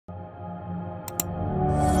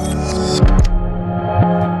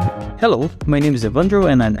Hello, my name is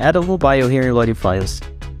Evandro and I'm Head of Mobile here in LottieFiles.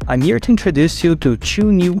 I'm here to introduce you to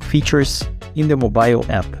two new features in the mobile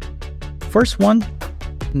app. First one,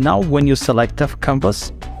 now when you select a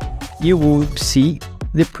canvas, you will see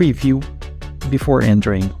the preview before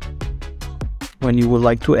entering. When you would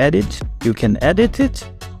like to edit, you can edit it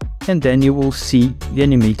and then you will see the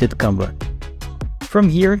animated canvas. From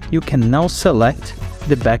here, you can now select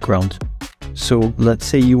the background. So let's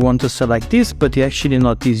say you want to select this, but actually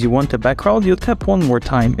not this, you want a background, you tap one more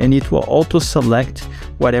time and it will auto select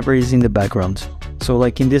whatever is in the background. So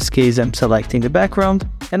like in this case, I'm selecting the background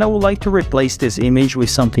and I would like to replace this image with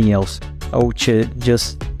something else. I will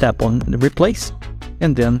just tap on replace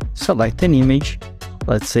and then select an image.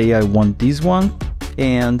 Let's say I want this one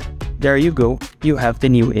and there you go, you have the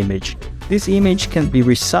new image. This image can be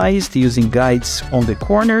resized using guides on the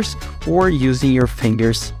corners or using your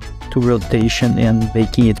fingers to rotation and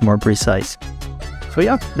making it more precise. So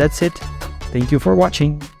yeah, that's it. Thank you for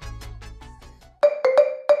watching.